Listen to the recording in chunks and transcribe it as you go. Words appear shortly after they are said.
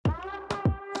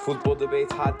Football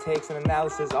debates, hot takes, and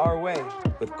analysis our way.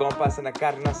 With compas and a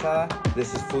carne asada,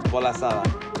 this is Football Asada.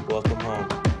 Welcome home.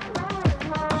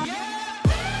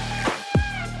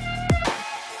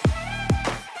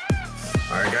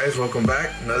 All right, guys, welcome back.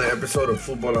 Another episode of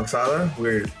Football Asada.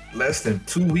 We're less than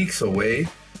 2 weeks away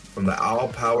from the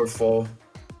all-powerful,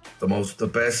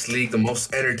 the best league, the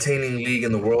most entertaining league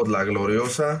in the world, La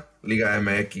Gloriosa, Liga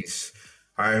MX.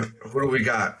 All right, who do we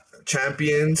got?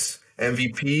 Champions,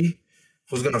 MVP.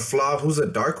 Who's going to flop? Who's a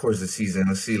dark horse this season?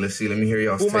 Let's see. Let me hear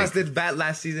y'all's Pumas take. did bad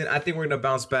last season. I think we're going to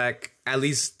bounce back. At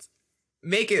least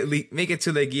make it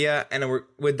to Liga. And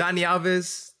with Dani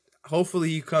Alves,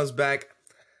 hopefully he comes back.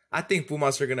 I think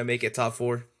Pumas are going to make it top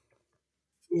four.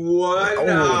 What? Oh,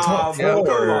 No, top bro,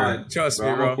 four. come on. Trust me,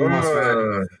 I'm bro. a Pumas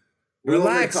fan. We'll make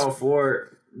Relax. top four.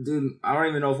 Dude, I don't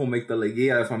even know if we'll make the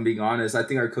Liga, if I'm being honest. I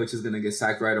think our coach is going to get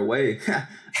sacked right away. I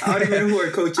don't even know who our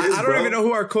coach is, I don't even know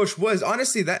who our coach was.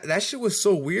 Honestly, that shit was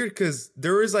so weird because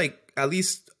there was like at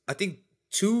least, I think,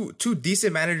 two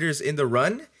decent managers in the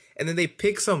run, and then they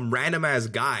picked some random ass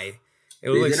guy. It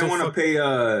was They like didn't want to pay.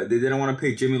 They didn't want to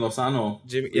pay Jimmy Lozano.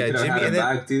 Jimmy, Had and him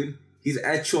back, dude. He's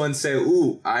hecho and say,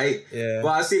 "Ooh, Yeah.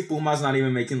 Well, I see Pumas not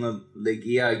even making the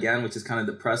Liga again, which is kind of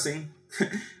depressing.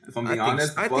 If I'm being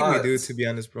honest, I think we do, to be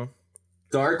honest, bro.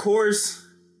 Dark horse.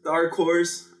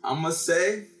 I'm gonna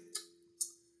say,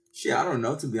 shit, I don't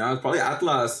know, to be honest. Probably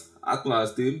Atlas,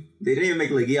 dude. They didn't even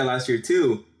make Liga last year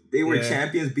too. They were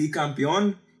champions,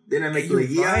 bicampeón. Didn't make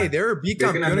Liga. Right. They're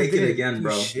gonna make it again,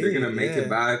 bro. Shit, They're gonna make it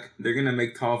back. They're gonna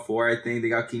make top four. I think they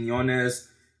got Quiñones.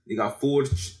 They got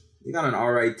Furch. They got an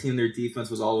alright team. Their defense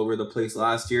was all over the place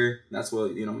last year. That's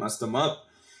what messed them up.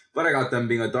 But I got them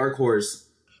being a dark horse.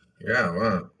 Yeah,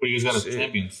 wow. But you guys got as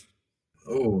champions.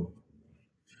 Oh.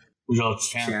 Who's y'all's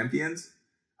Champions?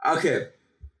 Okay.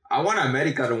 I want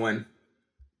America to win.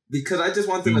 Because I just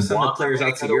want them to send the players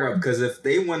out to Europe. Because if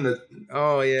they win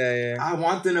I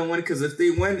want them to win because if they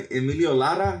win, Emilio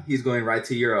Lara, he's going right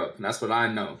to Europe. And that's what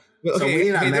I know. Well, So we need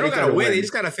they don't America gotta to win. win. They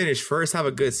just gotta finish first, have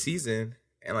a good season,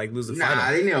 and like lose the final. Nah,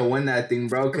 they need to win that thing,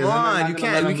 bro. Come on, you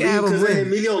can't have them Because win.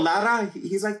 Emilio Lara,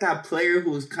 he's like that player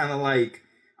who's kind of like,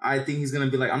 I think he's going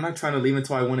to be like, I'm not trying to leave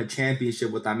until I win a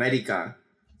championship with America.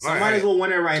 So I might as well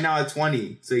win it right now at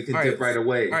 20 so you can dip right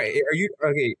away. All right, are you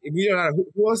okay? Emilio Lara,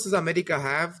 who else does America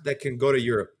have that can go to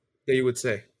Europe? That you would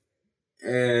say?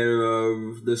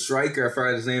 The striker, I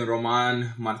forgot his name,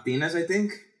 Roman Martinez, I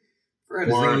think. I forgot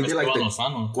his name. He did like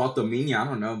the Guatemala, I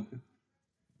don't know.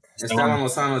 Esteban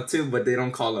Lozano too, but they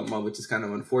don't call him up, which is kind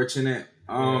of unfortunate.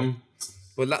 But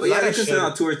yeah, they can send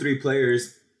out 2 or 3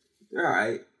 players. They're all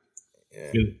right.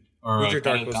 Yeah. Or who's your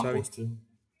dark horse, too?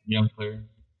 Young player.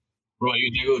 Bro,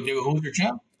 Diego, who's your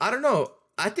champ? I don't know.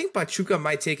 I think Pachuca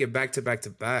might take it back to back to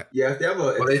back. Yeah, if they have a...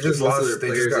 Well, they just lost. They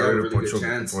just got rid of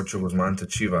Portugal Guzman to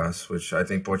Chivas, which I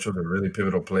think Portugal's a really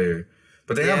pivotal player.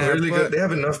 But they have really good. They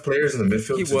have enough players in the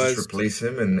midfield to just replace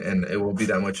him, and it will be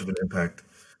that much of an impact.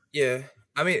 Yeah,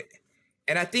 I mean,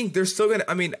 and I think they're still gonna.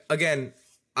 I mean, again,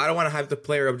 I don't want to hype the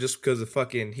player up just because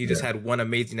he just had one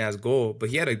amazing ass goal, but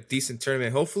he had a decent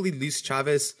tournament. Hopefully, Luis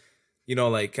Chavez,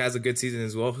 has a good season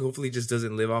as well. Hopefully, he just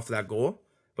doesn't live off that goal.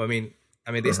 But I mean,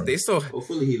 they still.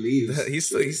 Hopefully, he leaves.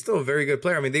 He's still a very good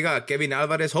player. I mean, they got Kevin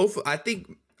Alvarez. Hopefully, I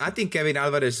think Kevin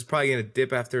Alvarez is probably gonna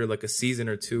dip after like a season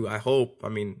or two. I hope. I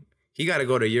mean, he got to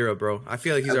go to Europe, bro. I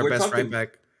feel like he's our best right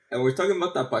back. And we're talking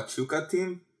about that Pachuca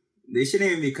team. They shouldn't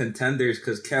even be contenders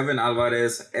because Kevin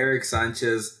Alvarez, Eric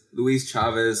Sanchez, Luis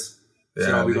Chavez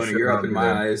should all be going to Europe in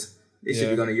my eyes. They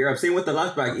should be going to Europe. Same with the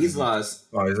left back, Islas.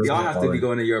 They all have to be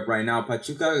going to Europe right now.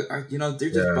 Pachuca, they're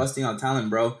just busting on talent,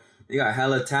 bro. They got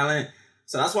hella talent.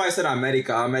 So that's why I said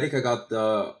America. America got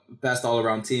the best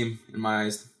all-around team in my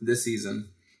eyes this season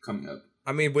coming up.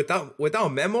 I mean, without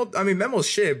Memo, Memo's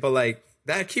shit, but like,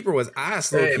 that keeper was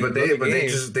ass. Hey, but they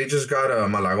just got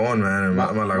Malagon, man. And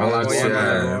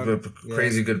Malagon,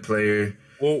 crazy good player.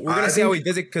 Well, we're gonna see how he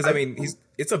does it because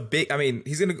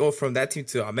he's gonna go from that team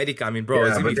to America. I mean, bro,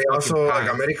 yeah, but they also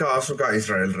America also got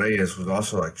Israel Reyes, who's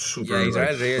also like super. Yeah,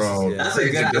 Israel Reyes. Bro, that's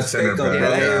a good center,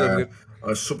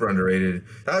 bro. Super underrated.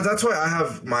 That's why I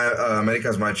have my America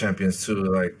as my champions too.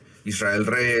 Like Israel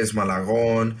Reyes,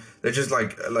 Malagon. They're just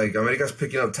like America's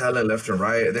picking up talent left and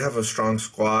right. They have a strong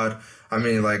squad. I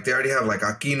mean, like, they already have, like,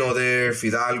 Aquino there,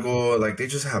 Fidalgo. Like, they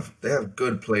have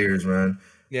good players, man.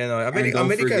 Yeah, no,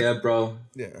 Don't forget, bro.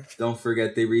 Yeah. Don't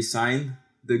forget they re-signed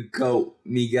the GOAT,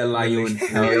 Miguel Layun.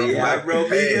 Hell yeah, bro.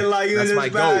 Miguel Layun is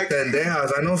back.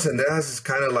 Sendejas. I know Sendejas is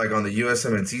kind of, like, on the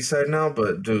USMNT side now,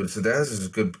 but, dude, Sendejas is a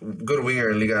good winger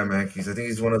in Liga MX. I think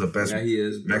he's one of the best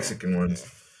Mexican ones.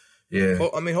 Yeah.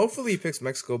 Well, I mean, hopefully he picks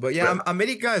Mexico. But, yeah,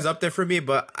 America is up there for me,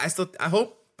 but I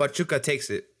hope Pachuca takes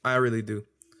it. I really do.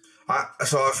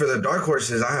 So for the dark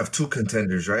horses, I have two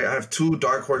contenders, right? I have two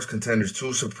dark horse contenders,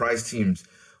 two surprise teams.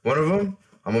 One of them,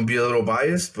 I'm gonna be a little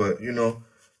biased, but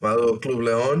my little Club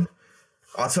León.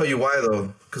 I'll tell you why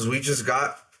though, because we just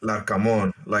got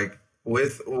Larcamón. Like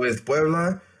with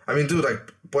Puebla, I mean, dude,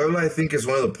 like Puebla, I think is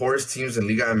one of the poorest teams in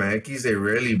Liga MX. They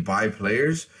rarely buy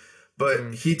players,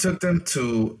 but he took them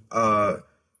to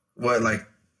like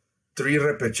 3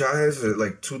 repechajes,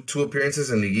 like two appearances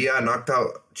in Liguilla. Knocked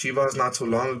out Chivas not too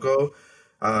long ago.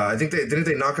 I think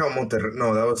they knock out Monterrey.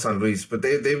 No, that was San Luis. But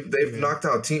they've knocked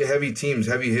out heavy teams,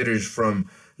 heavy hitters from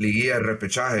Liguilla and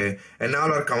repechaje. And now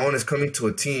Larcamón is coming to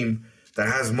a team that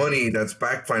has money, that's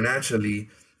backed financially,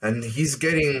 and he's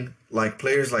getting like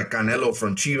players like Canelo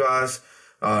from Chivas.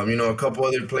 A couple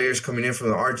other players coming in from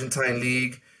the Argentine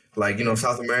league, like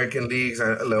South American leagues.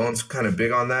 Leon's kind of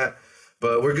big on that.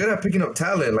 But we're good at picking up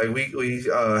talent. Like we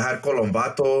had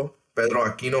Colombato, Pedro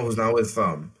Aquino, who's now with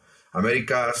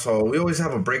America. So we always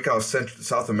have a breakout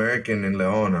South American in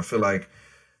Leon. I feel like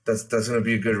that's going to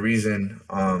be a good reason.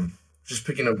 Just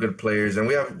picking up good players, and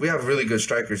we have really good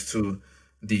strikers too.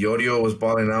 Diorio was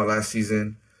balling out last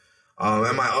season.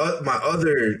 And my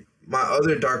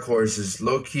other dark horse is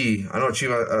low key. I know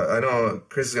Chivas. I know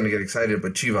Chris is gonna get excited,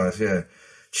 but Chivas, yeah,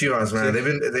 Chivas, man.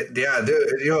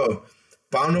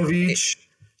 Paunovic,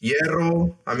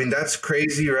 Hierro. I mean, that's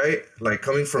crazy, right? Like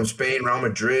coming from Spain, Real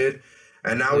Madrid,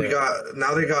 and now they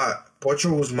got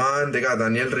Pocho Guzman. They got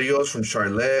Daniel Rios from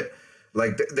Charlotte.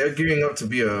 Like they're gearing up to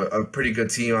be a pretty good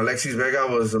team. Alexis Vega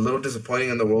was a little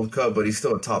disappointing in the World Cup, but he's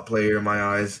still a top player in my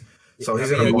eyes. So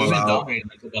he's gonna ball out.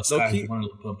 Put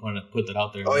that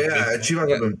out there. Oh yeah, Chivas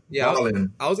have been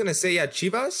balling. I was gonna say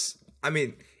Chivas. I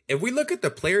mean, if we look at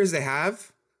the players they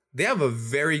have a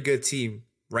very good team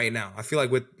right now. I feel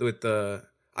like with the,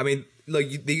 I mean, look,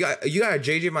 you got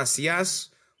JJ Macias,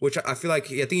 which I feel like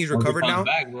I think he's recovered now.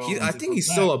 I think he's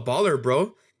still a baller,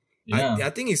 bro. Yeah. I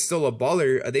think he's still a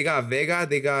baller. They got Vega.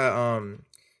 They got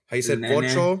how you said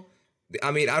Pocho.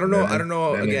 I mean, I don't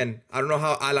know. Again, I don't know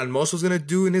how Alan Moso's gonna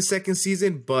do in his second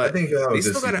season, but they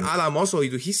still got an Alan Moso.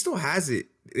 He still has it.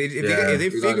 If they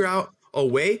figure out a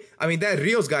way, I mean, that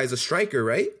Rios guy is a striker,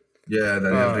 right? Yeah,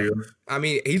 that Rios. I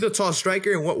mean, he's a tall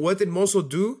striker. And what did Moso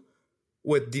do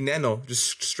with Dineno?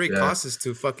 Just straight passes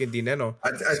to fucking Dineno.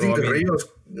 I think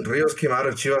Rios came out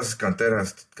of Chivas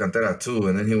Cantera too,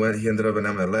 and then he ended up in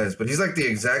MLS. But he's like the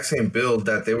exact same build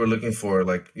that they were looking for.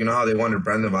 Like, you know how they wanted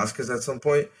Brandon Vasquez at some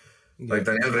point? Like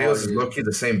Daniel Rios is low-key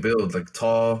the same build, like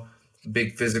tall,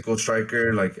 big physical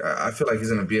striker. Like I feel like he's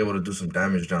gonna be able to do some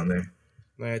damage down there.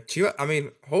 Chivas, I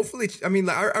mean, hopefully, I mean,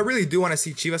 I really do want to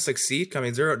see Chivas succeed. I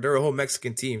mean, they're a whole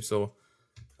Mexican team, so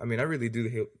I mean, I really do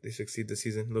hope they succeed this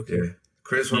season. Look here.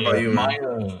 Chris, what about you,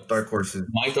 man? Dark horses.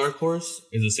 My dark horse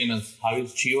is the same as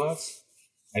Javi's Chivas.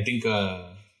 I think,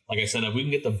 like I said, if we can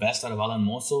get the best out of Alan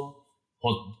Moso,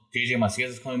 JJ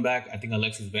Macias is coming back. I think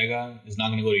Alexis Vega is not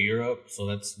going to go to Europe, so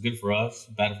that's good for us.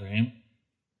 Bad for him.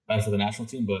 Bad for the national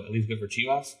team, but at least good for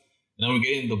Chivas. And then we're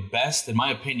getting the best, in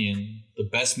my opinion, the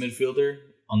best midfielder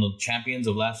on the champions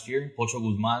of last year, Pocho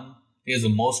Guzman. He has the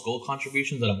most goal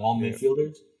contributions out of all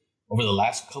midfielders over the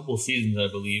last couple of seasons, I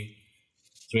believe.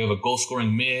 So we have a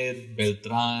goal-scoring mid,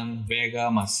 Beltran,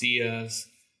 Vega, Macias,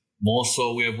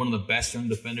 Moso. We have one of the best young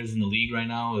defenders in the league right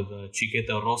now with Chiquete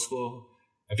Orozco.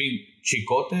 I think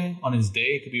Chicote, on his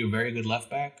day, could be a very good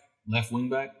left wing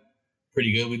back.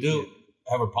 Pretty good. We do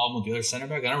have a problem with the other center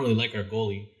back. I don't really like our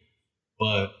goalie.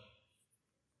 But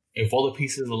if all the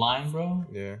pieces align, bro,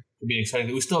 it'd be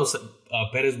exciting. We still have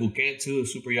Perez Buquet, too, a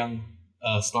super young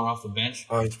star off the bench.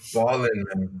 Oh, he's balling,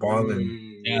 man.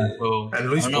 Balling. Yeah, so and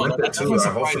Luis Puente, too.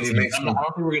 Hopefully makes I don't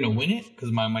think we're going to win it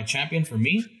because my champion for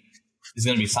me is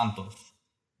going to be Santos.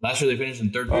 Last year they finished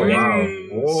in third place. Oh,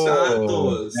 wow.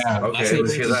 Santos. Yeah, okay,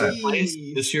 let's hear that. Place.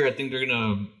 This year I think they're going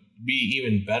to be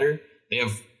even better. They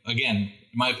have, again,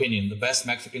 in my opinion, the best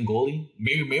Mexican goalie.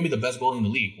 Maybe the best goalie in the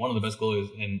league. One of the best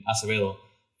goalies in Acevedo.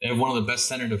 They have one of the best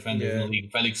center defenders in the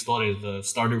league. Felix Torres, the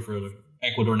starter for the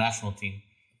Ecuador national team.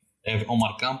 They have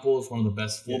Omar Campos, one of the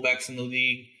best fullbacks in the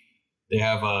league. They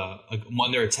have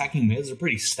when they're attacking mids, they're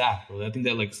pretty stacked, bro. I think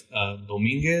they're like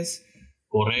Dominguez,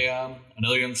 Correa,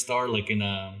 another young star like in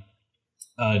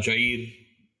Jair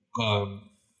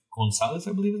Gonzalez,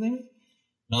 I believe his name is.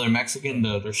 Another Mexican,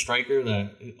 their striker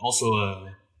that also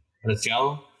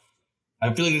Preciado.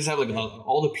 I feel like they just have like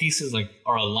all the pieces like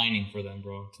are aligning for them,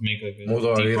 bro, to make like a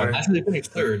deep run. Actually, they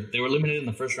finished third. They were eliminated in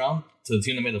the first round to the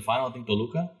team that made the final. I think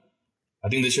Toluca. I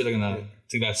think this year they're gonna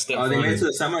take that step. Oh, they made it to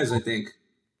the semis, I think.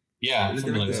 Yeah,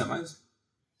 something like that. Semis?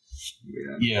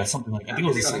 Yeah, something like that. I think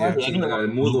it was the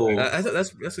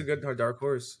semis. That's a good dark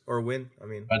horse or win. I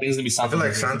mean, I think it's gonna be Santos. I feel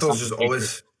like Santos just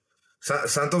always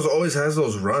Santos always has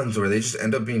those runs where they just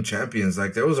end up being champions.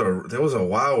 Like there was a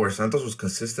while where Santos was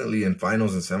consistently in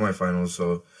finals and semifinals.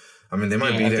 So, I mean, they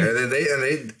might be there.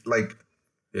 They like,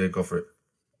 yeah, go for it.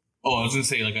 Oh, I was gonna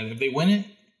say, like, if they win it,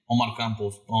 Omar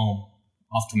Campos, boom,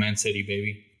 off to Man City,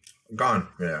 baby. Gone,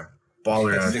 yeah,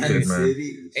 baller ass kid,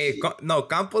 man. Hey, no,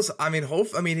 Campos. I mean,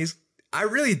 I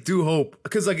really do hope,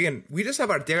 because again, we just have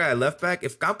Arteaga at left back.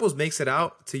 If Campos makes it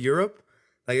out to Europe,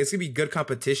 like, it's gonna be good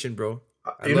competition, bro.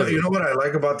 You know what I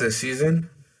like about this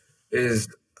season is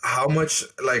how much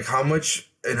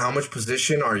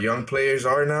position our young players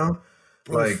are now.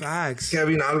 Bro, like facts.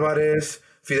 Kevin Alvarez,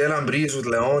 Fidel Ambriz with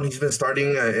Leon. He's been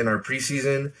starting in our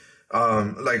preseason.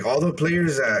 Like all the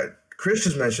players that Chris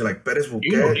just mentioned, like Perez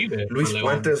Buquet, Luis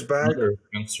Puente's back.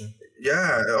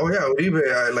 Yeah. Oh yeah,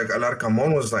 Uribe. Like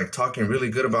Alarcamón was like talking really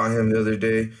good about him the other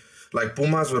day. Like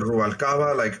Pumas with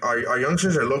Rubalcaba. Like our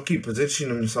youngsters are low key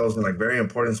positioning themselves in like very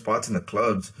important spots in the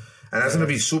clubs, and that's gonna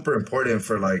be super important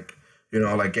for like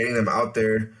like getting them out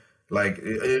there. Like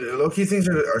low key things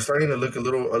are starting to look a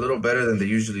little better than they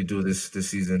usually do this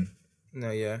season.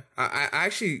 No, yeah. I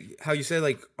actually, how you said,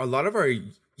 like, a lot of our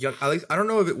young, I don't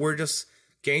know if we're just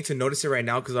getting to notice it right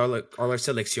now because all our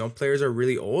selección players are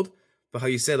really old. But how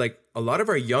you said, like, a lot of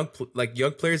our young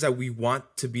players that we want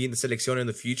to be in the selección in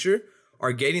the future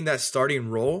are getting that starting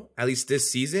role, at least this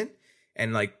season.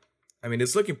 And, like, I mean,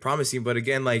 it's looking promising. But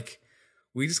again, like,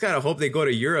 we just gotta hope they go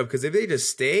to Europe, because if they just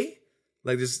stay,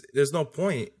 like, there's no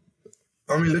point.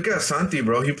 I mean, look at Santi,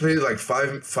 bro. He played like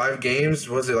five games.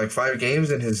 Was it like 5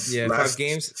 games in his last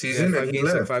season? Yeah, 5 and he games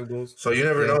left. and 5 goals. So you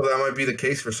never know. That might be the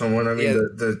case for someone. I mean,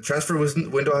 the transfer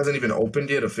window hasn't even opened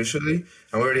yet officially,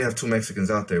 and we already have 2 Mexicans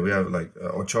out there. We have like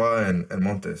Ochoa and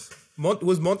Montes.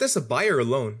 Was Montes a buy or a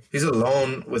loan? He's a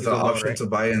loan with the option to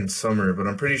buy in summer, but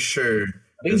I'm pretty sure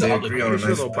they agree on a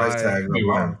nice price tag.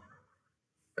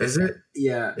 Is it?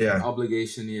 Yeah.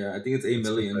 Obligation. Yeah, I think it's $8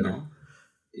 million. No.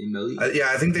 $8 million?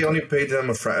 Yeah, I think they only paid them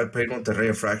paid Monterrey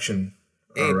a fraction.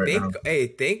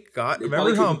 Thank God. They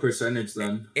remember how percentage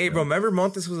then? Hey, bro, remember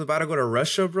Montes was about to go to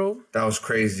Russia, bro? That was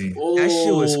crazy. Oh, that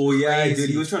shit was crazy. Yeah, dude,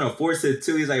 he was trying to force it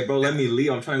too. He's like, bro, let me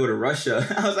leave. I'm trying to go to Russia.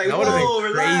 I was like, that whoa,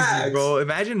 relax, crazy, bro.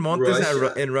 Imagine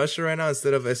Montes in Russia right now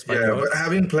instead of Español. Yeah, but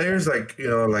having players like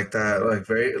like that, like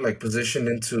very like positioned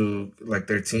into like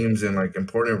their teams and like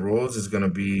important roles is gonna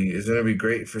be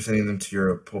great for sending them to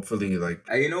Europe. Hopefully, like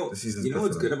you know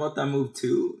what's good about that move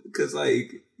too, because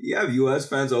like. You have U.S.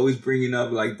 fans always bringing up,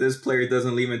 like, this player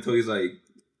doesn't leave until he's, like,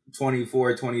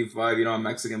 24, 25.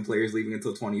 Mexican players leaving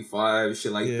until 25,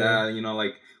 shit like that.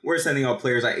 Like, we're sending out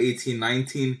players at 18,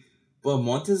 19. But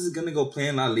Montes is going to go play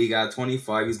in La Liga at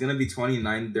 25. He's going to be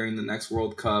 29 during the next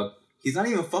World Cup. He's not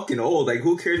even fucking old. Like,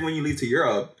 who cares when you leave to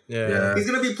Europe? Yeah. He's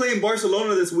going to be playing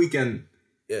Barcelona this weekend.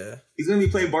 Yeah. He's going to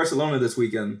be playing Barcelona this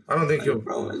weekend. I don't think he'll...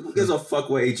 Bro, like, who gives a fuck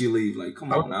what age you leave? Like,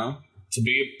 come on now. To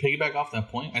piggyback off that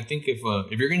point, I think if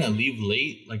you're going to leave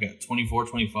late, like at 24,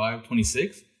 25,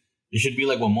 26, it should be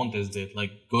like what Montes did.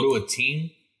 Like, go to a team,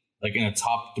 like, in a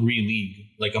top 3 league,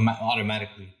 like,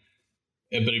 automatically.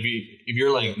 But if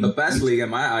you're, like... The best league, in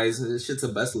my eyes, this shit's the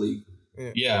best league.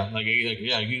 Yeah,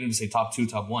 you can say top 2,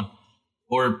 top 1.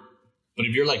 But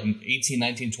if you're, like, 18,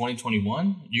 19, 20,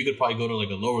 21, you could probably go to, like,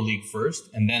 a lower league first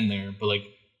and then there. But, like,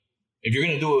 if you're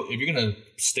going to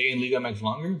stay in Liga MX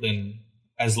longer, then...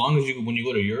 As long as when you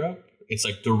go to Europe, it's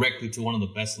like directly to one of the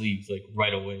best leagues, like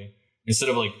right away. Instead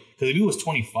of like, because if he was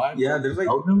 25, there's like,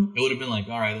 it would have been like,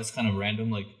 all right, that's kind of random.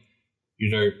 Like,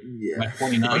 you're like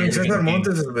 29. I mean, Cesar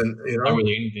Montes has been, not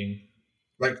really anything.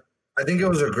 Like, I think it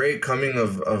was a great coming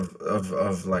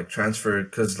of like transfer,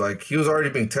 because like he was already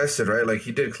being tested, right? Like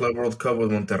he did Club World Cup with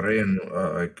Monterrey in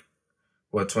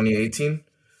 2018.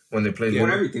 When they played, he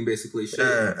won everything basically. Shit.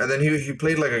 Yeah, and then he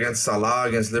played like against Salah,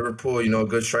 against Liverpool,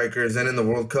 good strikers. Then in the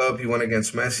World Cup, he went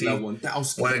against Messi,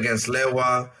 went against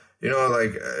Lewa.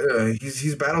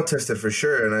 He's battle tested for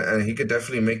sure, and he could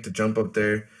definitely make the jump up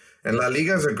there. And La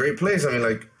Liga is a great place. I mean,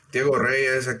 like Diego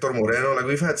Reyes, Hector Moreno, like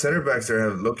we've had center backs that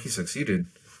have low key succeeded.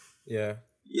 Yeah.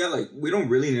 Yeah, like, we don't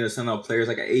really need to send out players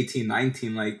like at 18,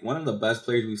 19. Like, one of the best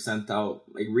players we've sent out,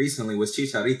 like, recently was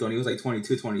Chicharito, and he was like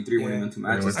 22, 23 when he went to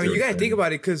Manchester. I mean, you gotta think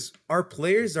about it, because our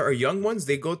players, our young ones,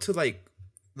 they go to, like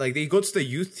they go to the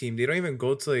youth team. They don't even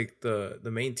go to, like, the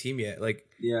main team yet. Like,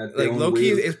 low-key,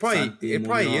 it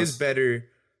probably is better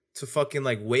to fucking,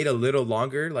 like, wait a little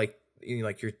longer, like, in,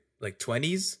 like, your, like,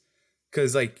 20s.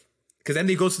 Because then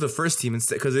they go to the first team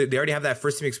instead, because they already have that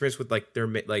first team experience with, like, their,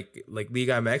 like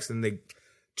Liga MX, and they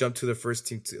jump to the first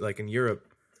team to, like, in Europe.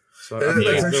 So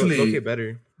that's actually okay,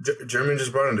 better. German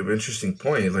just brought an interesting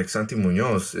point. Like Santi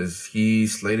Munoz, is he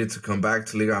slated to come back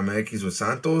to Liga MX with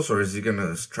Santos, or is he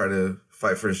gonna try to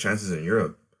fight for his chances in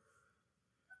Europe?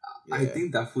 I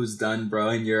think that fool's done, bro,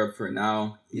 in Europe for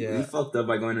now. Yeah. He fucked up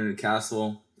by going to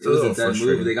Newcastle. It was a dead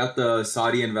move. They got the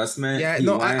Saudi investment. Yeah,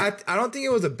 I don't think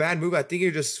it was a bad move. I think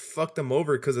it just fucked them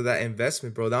over because of that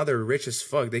investment, bro. Now they're rich as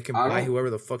fuck. They can buy whoever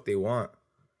the fuck they want.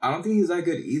 I don't think he's that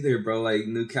good either, bro. Like,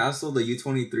 Newcastle, the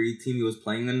U23 team he was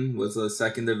playing in was the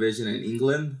second division in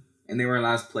England, and they were in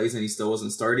last place, and he still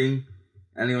wasn't starting.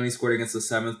 And he only scored against the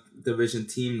 7th division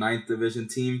team, 9th division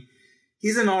team.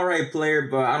 He's an alright player,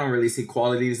 but I don't really see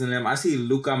qualities in him. I see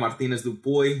Luca Martinez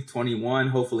Dupuy, 21.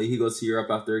 Hopefully he goes to Europe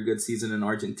after a good season in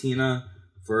Argentina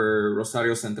for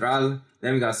Rosario Central.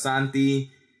 Then we got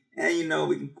Santi. And, you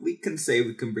know, we can say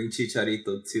we can bring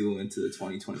Chicharito, too, into the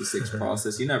 2026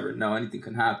 process. You never know. Anything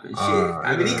can happen. Shit.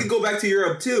 I mean, he could go back to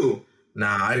Europe, too.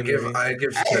 Nah, I'd give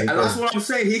Hey, that's what I'm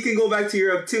saying. He can go back to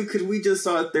Europe, too, because we just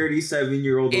saw a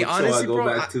 37-year-old Ochoa go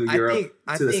back to Europe,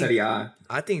 to the Serie A.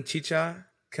 I think Chicha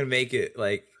can make it,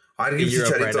 like, I'd give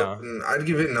Chicharito. Right, I'd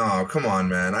give it. No, come on,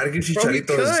 man. I'd give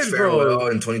Chicharito his farewell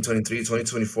in 2023,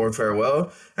 2024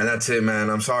 farewell, and that's it, man.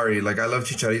 I'm sorry. Like, I love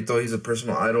Chicharito. He's a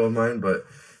personal idol of mine, but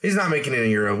he's not making it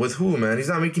in Europe. With who, man? He's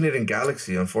not making it in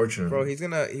Galaxy, unfortunately. Bro, he's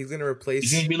gonna replace.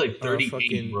 He's gonna be like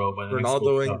 38, bro. By the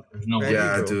Ronaldo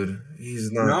and dude.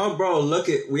 He's not. No, bro. Look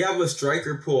we have a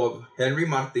striker pool of Henry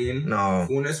Martin,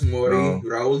 Funes Mori,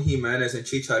 Raúl Jimenez, and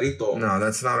Chicharito. No,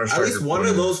 that's not our striker. At least one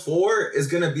of those four is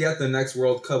gonna be at the next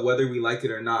World Cup, whether we like it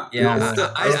or not. Yeah,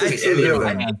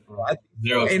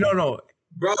 no.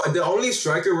 Bro, the only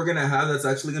striker we're gonna have that's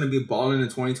actually gonna be balling in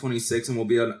 2026 and will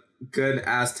be a good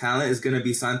ass talent is gonna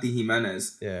be Santi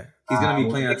Jimenez. Yeah, he's gonna be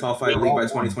playing a top 5 league by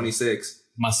 2026.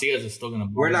 Macias is still gonna.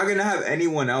 We're not gonna have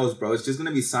anyone else, bro. It's just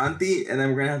gonna be Santi, and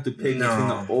then we're gonna have to pick between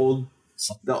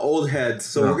the old heads.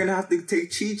 So we're gonna have to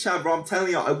take Chicha, bro. I'm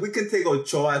telling y'all, if we can take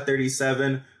Ochoa at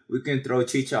 37, we can throw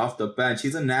Chicha off the bench.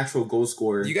 He's a natural goal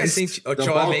scorer. You guys think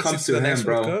Ochoa makes it to the next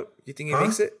World Cup? You think he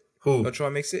makes it? Who?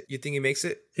 Ochoa makes it? You think he makes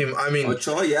it?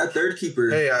 Ochoa, yeah, third keeper.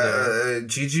 Hey,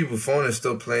 Gigi Buffon is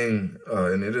still playing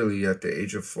in Italy at the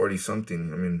age of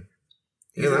 40-something. I mean,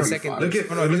 he's in the second. Look at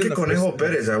Conejo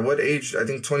Perez. At what age? I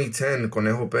think 2010,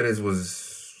 Conejo Perez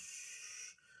was...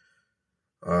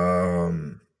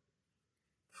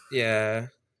 Yeah.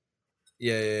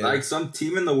 Like some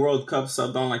team in the World Cup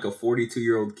subbed on like a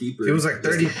 42-year-old keeper. He was like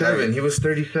 37. He was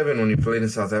 37 when he played in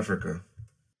South Africa.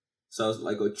 So it's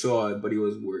like Ochoa, but he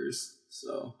was worse.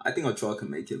 So I think Ochoa can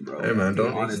make it, bro. Hey man,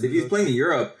 don't be honest. If he's playing in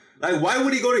Europe, like why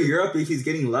would he go to Europe if he's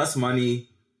getting less money?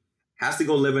 Has to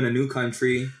go live in a new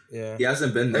country. Yeah, he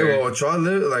hasn't been there. Hey, well, Ochoa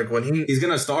he's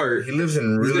gonna start. He lives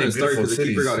in really beautiful cities. The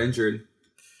keeper got injured.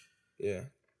 Yeah,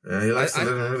 he likes to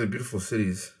live in really beautiful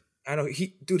cities. I know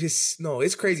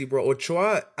it's crazy, bro.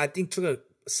 Ochoa, I think took a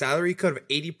salary cut of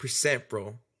 80%,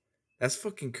 bro. That's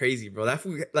fucking crazy, bro.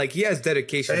 Like he has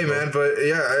dedication. Hey, bro. man, but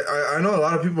yeah, I know a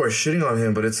lot of people are shitting on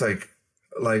him, but it's like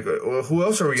well, who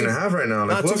else are we gonna have right now?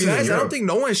 Like, to be honest, I don't think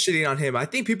no one's shitting on him. I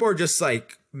think people are just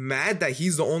like mad that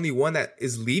he's the only one that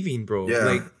is leaving, bro.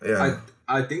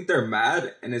 I think they're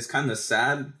mad, and it's kind of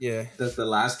sad. Yeah, that the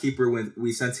last keeper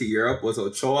we sent to Europe was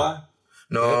Ochoa.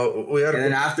 No, we had, and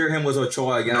then after him was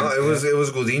Ochoa again. No, it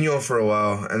was Godinho for a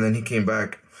while, and then he came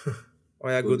back. Oh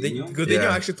yeah, Godinho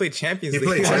actually played Champions League. He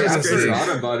played Champions League. I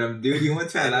forgot about him, dude. He went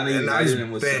to Atlanta United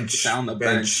and was down the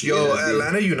bench. Yo,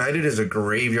 Atlanta United is a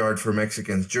graveyard for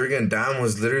Mexicans. Jürgen Damm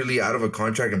was literally out of a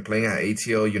contract and playing at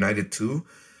ATL United 2.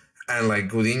 And like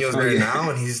Godinho's there now,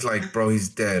 and he's like, bro, he's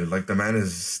dead. Like the man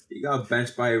is. He got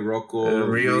benched by Rocco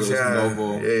Rios,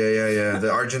 Novo. Yeah.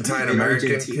 The Argentine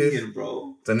American kid,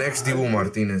 bro. The next Dibu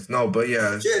Martinez. No, but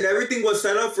yeah. Shit, and everything was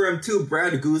set up for him too.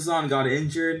 Brad Guzan got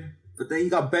injured, but then he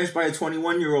got benched by a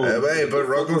 21-year-old. Hey, but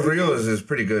Rocco Rios is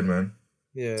pretty good, man.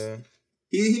 Yeah.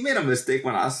 He made a mistake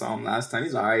when I saw him last time.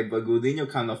 He's alright, but Godinho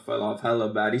kind of fell off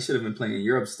hella bad. He should have been playing in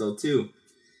Europe still too.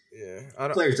 Yeah,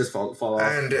 players just fall off.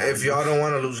 And if y'all don't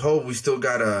want to lose hope, we still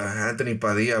got Anthony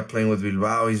Padilla playing with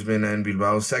Bilbao. He's been in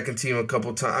Bilbao's second team a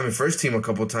couple times. I mean, first team a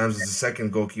couple times as a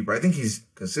second goalkeeper. I think he's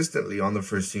consistently on the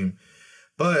first team.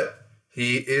 But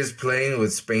he is playing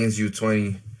with Spain's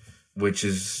U20, which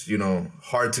is,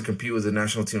 hard to compete with a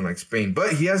national team like Spain.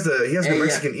 But he has the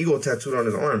Mexican eagle tattooed on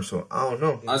his arm, so I don't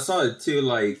know. I saw it too,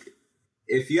 like,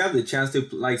 if you have the chance to,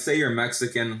 like, say you're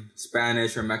Mexican,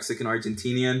 Spanish, or Mexican,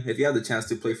 Argentinian, if you have the chance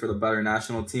to play for the better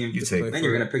national team, then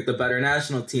you're going to pick the better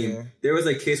national team. Yeah. There was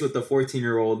a case with the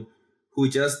 14-year-old who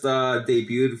just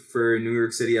debuted for New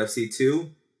York City FC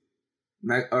 2,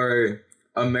 or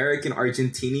American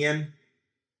Argentinian.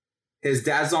 His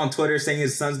dad's on Twitter saying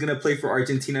his son's going to play for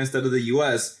Argentina instead of the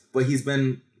U.S., but he's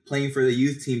been playing for the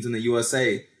youth teams in the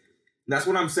USA. That's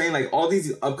what I'm saying. Like, all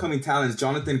these upcoming talents,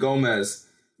 Jonathan Gomez,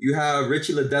 you have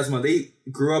Richie Ledesma. They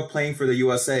grew up playing for the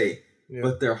USA.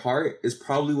 but their heart is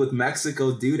probably with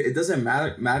Mexico, dude. It doesn't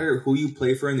matter who you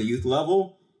play for in the youth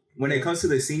level. When it comes to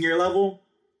the senior level,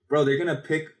 bro, they're gonna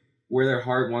pick where their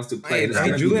heart wants to play.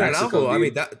 Julian Araujo. I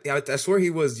mean, I swear he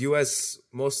was U.S.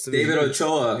 most of David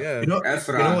Ochoa. Yeah, you know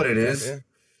what it is? Yeah.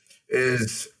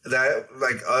 Is that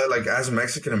like as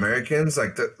Mexican Americans,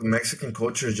 like the Mexican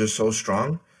culture is just so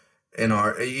strong, in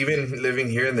our even living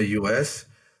here in the U.S.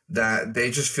 that they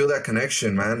just feel that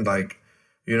connection, man. Like,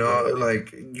 you know,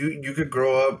 like you could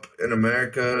grow up in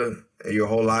America your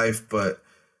whole life, but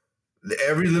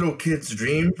every little kid's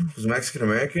dream who's Mexican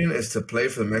American is to play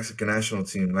for the Mexican national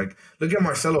team. Like, look at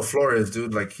Marcelo Flores,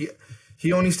 dude. Like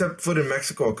he only stepped foot in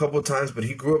Mexico a couple of times, but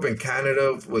he grew up in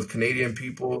Canada with Canadian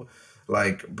people.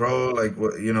 Like, bro, like,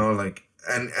 you know, like,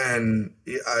 and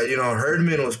you know,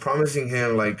 Herdman was promising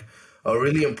him like a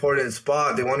really important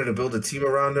spot. They wanted to build a team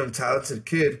around him, talented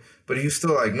kid, but he was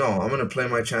still like, no, I'm gonna play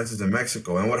my chances in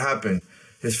Mexico. And what happened?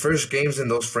 His first games in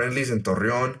those friendlies in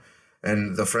Torreon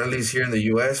and the friendlies here in the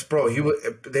U.S., bro,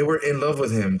 they were in love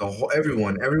with him.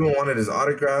 Everyone wanted his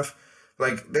autograph.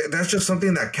 Like, that's just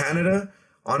something that Canada,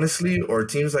 honestly, or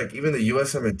teams like even the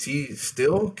USMNT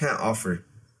still can't offer.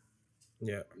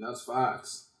 Yeah, that's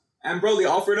facts. And bro, they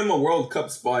offered him a World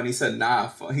Cup spot, and he said, "Nah."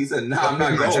 He said, "Nah, I'm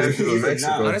not going." He said,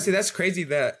 nah. Honestly, that's crazy.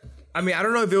 That I mean, I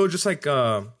don't know if it was just like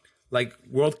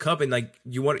World Cup and like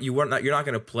you're not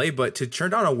gonna play, but to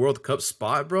turn down a World Cup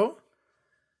spot, bro,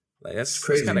 like that's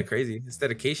crazy. That's kind of crazy. It's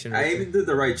dedication. Right? I even did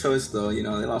the right choice though. You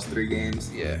know, they lost 3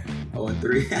 games. Yeah,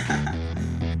 0-3.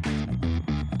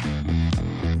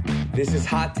 This is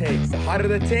Hot Takes. The hotter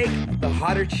the take, the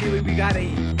hotter chili we gotta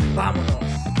eat. Vámonos.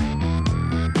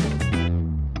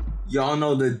 Y'all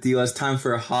know the deal. It's time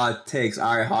for hot takes.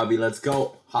 All right, Hobby, let's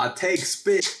go. Hot takes,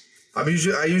 spit. I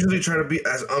usually try to be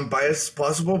as unbiased as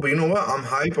possible, but you know what? I'm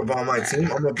hype about my team.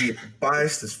 I'm gonna be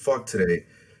biased as fuck today.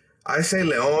 I say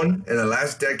León in the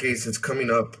last decade since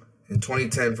coming up in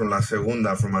 2010 from La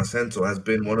Segunda, from Ascenso, has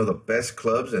been one of the best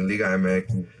clubs in Liga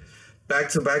MX.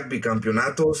 Back-to-back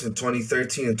bicampeonatos in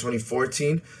 2013 and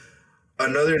 2014.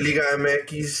 Another Liga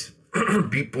MX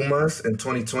beat Pumas in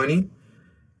 2020.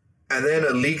 And then a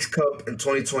Leagues Cup in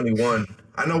 2021.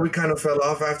 I know we kind of fell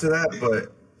off after that,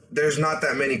 but there's not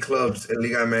that many clubs in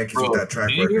Liga MX with that track record.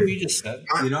 Did you hear what you just said?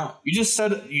 You just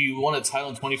said you won a title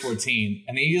in 2014,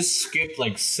 and then you just skipped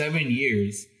like 7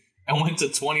 years and went to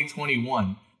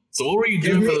 2021. So what were you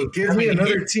doing Give me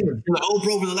another team. You're like, oh,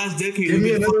 bro, for the last decade, give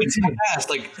me another team. Past.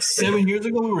 Like 7 years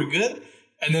ago, we were good,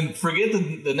 and then forget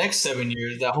the next 7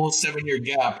 years, that whole 7-year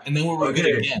gap, and then we were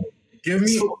good again. Give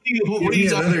me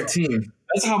another team.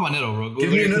 That's habanero, bro. Give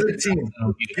me another team.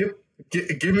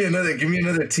 Give me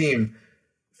another team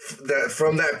that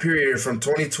from that period from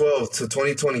 2012 to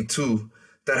 2022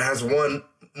 that has won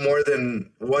more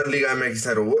than one Liga MX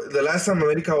title. The last time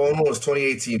America won one was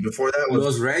 2018. Before that was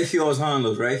Los Regios,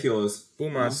 Los Regios.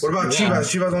 Pumas. What about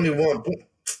Chivas? Chivas only won.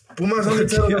 Pumas only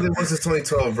tell them they won since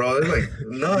 2012, bro. They're like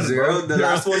none. Zero. The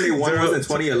last one they won was in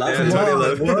 2011.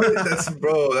 Yeah, what?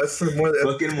 That's more than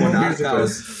fucking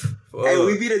Monarcas. Hey,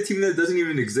 we beat a team that doesn't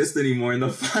even exist anymore in the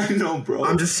final, bro.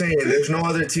 I'm just saying, there's no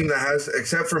other team that has,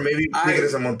 except for maybe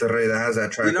Tigres and Monterrey, that has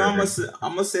that track record.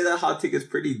 I'm gonna say that hot take is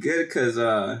pretty good because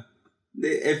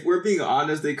if we're being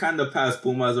honest, they kind of passed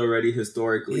Pumas already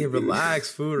historically. Hey,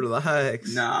 relax.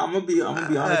 Nah, I'm gonna be honest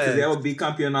because they have a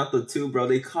bicampeonato too, bro.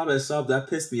 They caught us up. That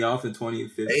pissed me off in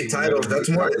 2015. 8 titles. That's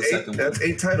more. That's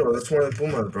 8 titles. That's more than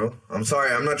Pumas, bro. I'm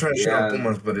sorry. I'm not trying to shout out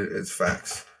Pumas, but it's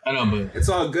facts. I know, but it's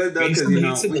all good though because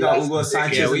we got Hugo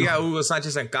Sanchez. Yeah, we got Hugo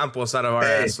Sanchez and Campos out of our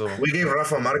ass. So we gave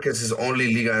Rafa Marquez his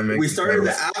only Liga MX. We started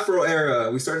the Afro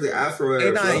era.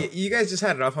 Hey, nah, you guys just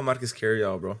had Rafa Marquez carry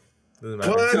y'all, bro.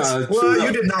 What? Well,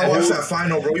 you did not watch that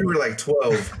final, bro. You were like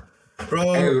 12,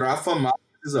 bro. Hey, Rafa Marquez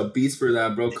is a beast for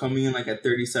that, bro. Coming in like at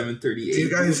 37, 38,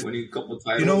 you guys, winning a couple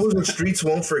titles. You know who the streets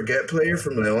won't forget player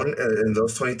from León in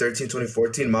those 2013,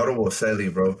 2014? Mauro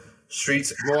Boselli, bro.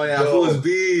 Streets. Bro, yeah, that was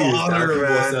beast.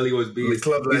 Boselli was beast.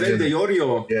 Club legend. He's like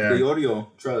De Yorio.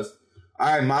 Trust.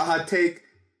 All right, my hot take.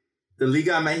 The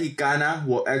Liga Mexicana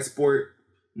will export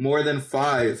more than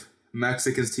 5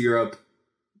 Mexicans to Europe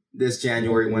this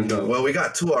January window. Well, we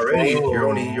got 2 already. Oh. You're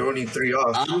only 3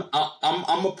 off. I'm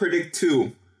gonna predict 2.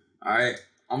 All right.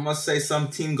 I'm gonna say some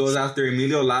team goes after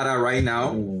Emilio Lara right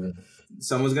now. Ooh.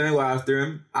 Someone's gonna go after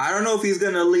him. I don't know if he's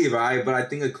gonna leave, all right, but I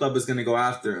think a club is gonna go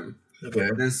after him. Okay.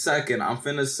 And then second, I'm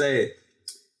finna say,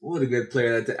 what a good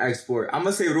player that to export. I'm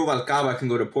gonna say Rubalcaba can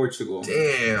go to Portugal.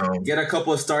 Damn. Get a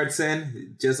couple of starts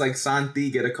in, just like Santi.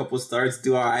 Get a couple of starts,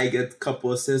 do all right, get a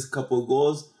couple assists, couple of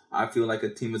goals. I feel like a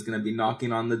team is gonna be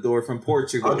knocking on the door from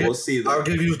Portugal. We'll see. I'll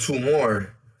give you 2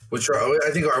 more. which are I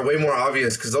think are way more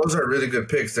obvious because those are really good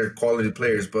picks. They're quality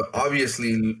players, but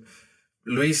obviously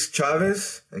Luis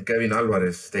Chavez and Kevin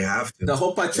Alvarez, they have to. The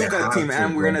whole Pachuca team,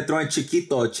 and we're gonna throw in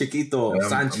Chiquito,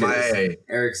 Sanchez,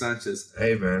 Eric Sanchez.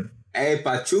 Hey man. Hey,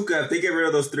 Pachuca, if they get rid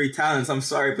of those 3 talents, I'm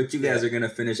sorry, but you guys are going to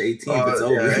finish 18th. It's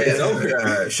over. It's over.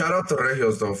 Yeah. Shout out to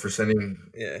Regios, though, for sending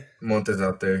Montes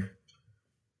out there.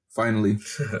 Finally.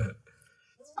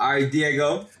 All right,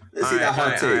 Diego. Let's see that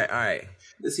hot take. All right.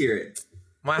 Let's hear it.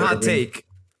 My hot take.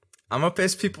 I'm going to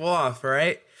piss people off, all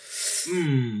right?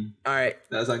 All right.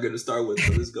 That's not good to start with,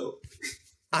 so let's go.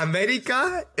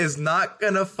 America is not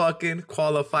going to fucking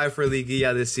qualify for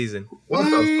Liguilla this season. What the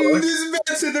fuck? This man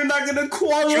said they're not going to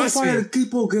qualify the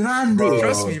Tipo Grande.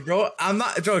 Trust me, bro. I'm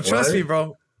not, Joe, trust me,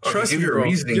 bro. Trust me, bro.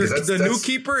 The new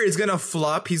keeper is going to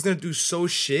flop. He's going to do so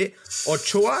shit.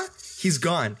 Ochoa, he's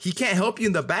gone. He can't help you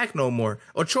in the back no more.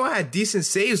 Ochoa had decent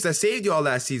saves that saved you all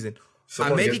last season.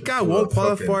 America won't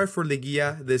qualify for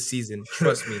Liguilla this season.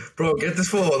 Trust me. Bro, get this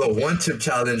fool the one-chip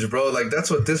challenge, bro. Like, that's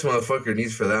what this motherfucker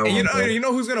needs for that and one. You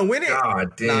know who's going to win it?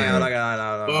 God damn.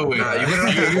 No. Oh, wait. Nah, Who's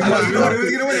going to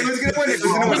win it? Who's going to win it?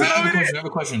 I have a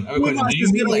question. Do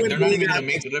you mean like they're not even going to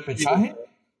make the repechaje?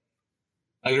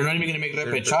 Like they're not even going to make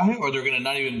repechaje, or they're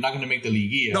not going to make the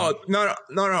Liguilla? No.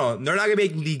 They're not going to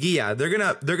make Liguilla. They're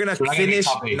gonna finish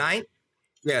ninth.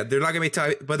 Yeah, they're not going to make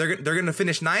top, but they're going to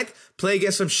finish ninth, play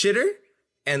against some shitter,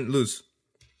 and lose.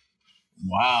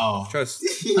 Wow. Trust.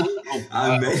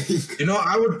 You know,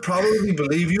 I would probably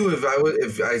believe you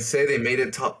if I say they made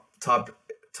it top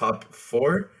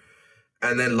 4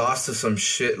 and then lost to some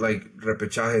shit like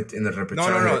repechaje in the repechaje.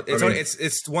 No.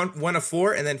 It's one of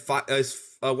 4 and then 1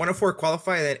 of 4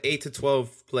 qualify and then 8 to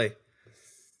 12 play.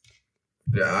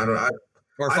 Yeah, I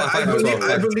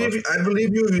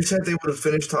believe you if you said they would have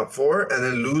finished top 4 and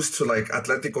then lose to like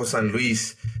Atlético San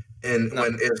Luis. And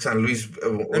when if San Luis,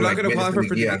 they're not going to qualify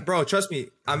for the bro. Trust me,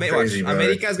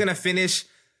 America is going to finish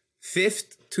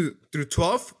 5th through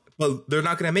 12th, but they're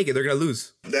not going to make it. They're going to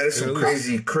lose. That is some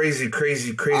crazy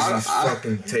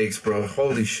fucking takes, bro.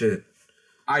 Holy shit.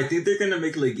 I think they're going to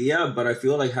make Liguilla, but I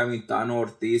feel like having Tano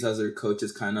Ortiz as their coach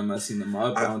is kind of messing them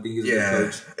up. I don't think he's a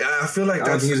good coach. Yeah, I feel like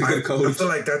he's a good coach. I feel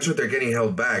like that's what they're getting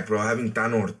held back, bro. Having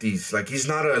Tano Ortiz, like he's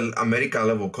not an America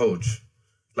level coach.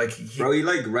 Like he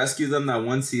rescued them that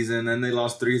one season, and they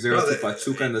lost 3-0 to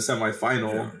Pachuca in the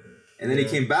semifinal, and then he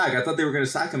came back. I thought they were going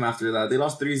to sack him after that. They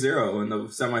lost 3-0 in the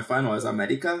semifinal as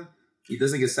America. He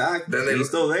doesn't get sacked. He's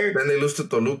still there. Then they lose to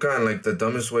Toluca in like the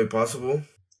dumbest way possible.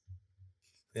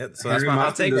 Yeah, so that's my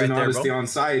hot take right there, bro. Doesn't know how to stay on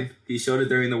side. He showed it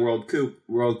during the World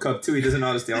Cup too. He doesn't know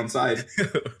how to stay on side.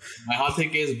 My hot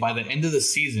take is by the end of the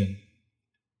season,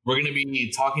 we're going to be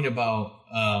talking about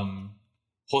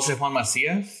Jose Juan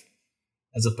Macias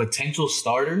as a potential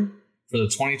starter for the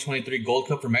 2023 Gold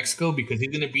Cup for Mexico because he's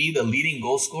going to be the leading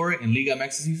goal scorer in Liga MX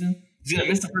this season. He's going to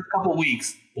miss the first couple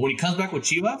weeks, but when he comes back with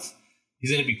Chivas,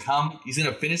 he's going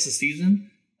to finish the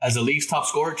season as the league's top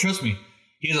scorer. Trust me,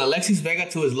 he has Alexis Vega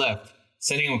to his left,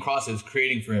 sending him crosses,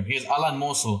 creating for him. He has Alan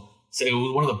Mozo, so it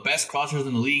was one of the best crossers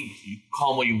in the league. You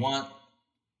call him what you want,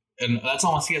 and that's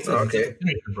all Macias says. Okay. He's just a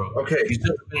finisher, bro. Okay. He's just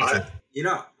a finisher.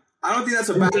 I don't think that's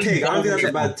a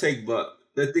bad take. But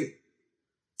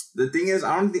the thing is,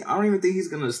 I don't even think he's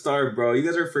gonna start, bro. You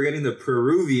guys are forgetting the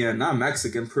Peruvian, not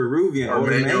Mexican, Peruvian.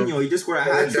 Ormeño, he just scored a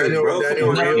hat trick, bro.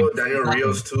 Daniel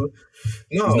Rios too.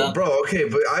 No, bro. Okay,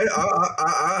 but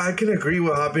I can agree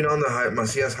with hopping on the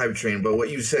Macias hype train. But what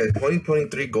you said,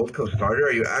 2023 Gold Cup starter,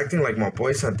 are you acting like my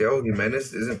boy Santiago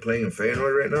Jimenez isn't playing in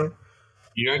Feyenoord right now?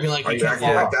 You're acting like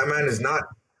that man is not.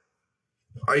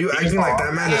 Are you acting like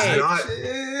that man is not?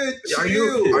 Are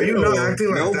you not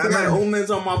acting like that man? No bad omens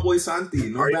on my boy Santi.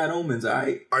 No bad omens, all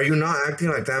right? Are you not acting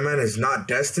like that man is not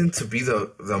destined to be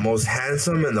the most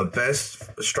handsome and the best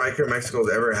striker Mexico's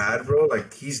ever had, bro?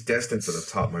 Like, he's destined to the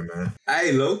top, my man.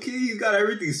 Hey, low-key, you got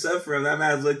everything set for him. That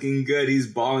man's looking good. He's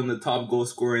balling the top goal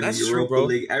scorer in the Europa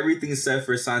League. Everything's set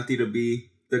for Santi to be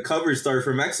the cover star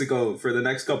for Mexico for the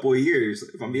next couple of years.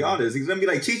 If I'm being honest, he's gonna be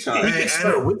like Chicha. We could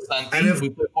start with Santi. And if we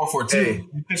play 4-4-2,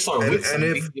 we could start with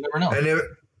Santi. You never know. And if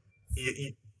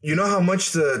you know how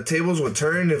much the tables would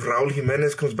turn if Raúl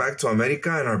Jiménez comes back to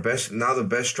America and our best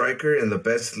striker in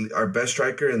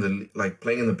the like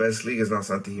playing in the best league is now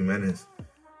Santi Jiménez.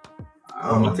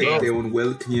 I think they would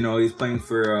Wilk. You know, he's playing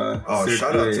for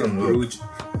shout out to him, Wilk.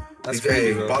 That's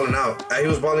crazy, bro. Balling out. He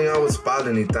was balling out with Spal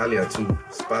in Italia too.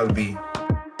 Spal B.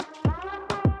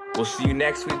 We'll see you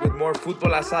next week with more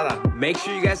Fútbol Asada. Make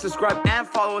sure you guys subscribe and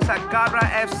follow us at Cabra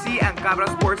FC and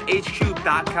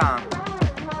CabraSportsHQ.com.